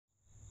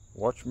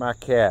Watch my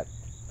cat.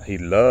 He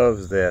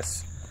loves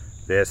this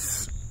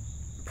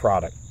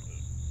product.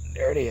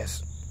 There it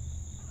is.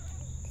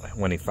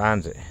 When he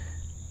finds it.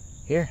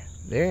 Here,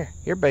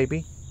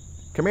 baby.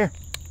 Come here.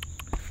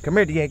 Come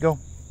here, Diego.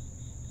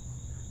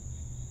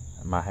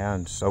 My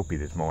hound's soapy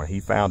this morning. He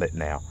found it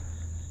now.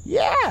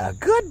 Yeah,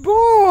 good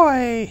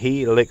boy.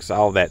 He licks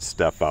all that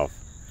stuff off.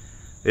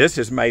 This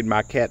has made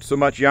my cat so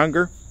much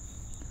younger.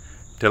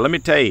 Till let me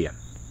tell you,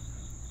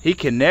 he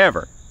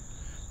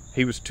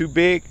was too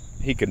big.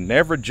 He could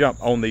never jump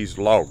on these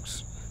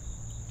logs.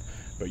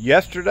 But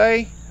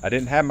yesterday, I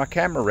didn't have my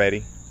camera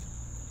ready,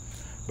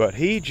 but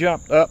he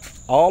jumped up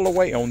all the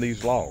way on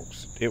these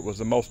logs. It was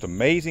the most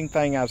amazing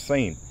thing I've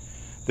seen.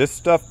 This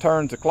stuff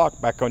turns the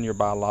clock back on your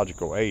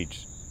biological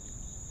age.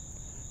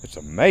 It's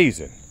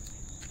amazing.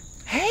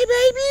 Hey,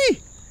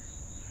 baby.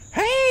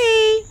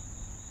 Hey.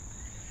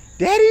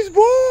 Daddy's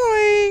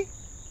boy.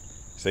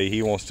 See,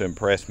 he wants to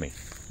impress me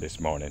this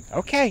morning.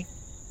 Okay.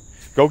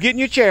 Go get in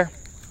your chair.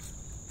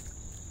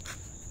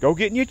 Go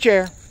get in your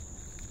chair.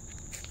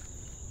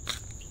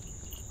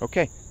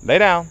 Okay, lay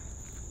down.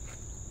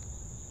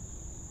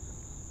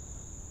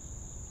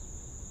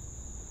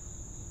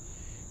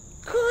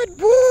 Good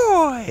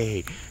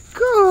boy.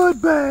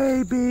 Good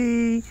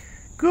baby.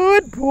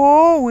 Good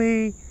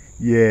boy.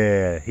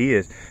 Yeah, he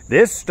is.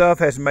 This stuff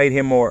has made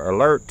him more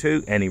alert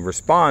too, and he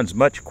responds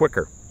much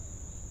quicker.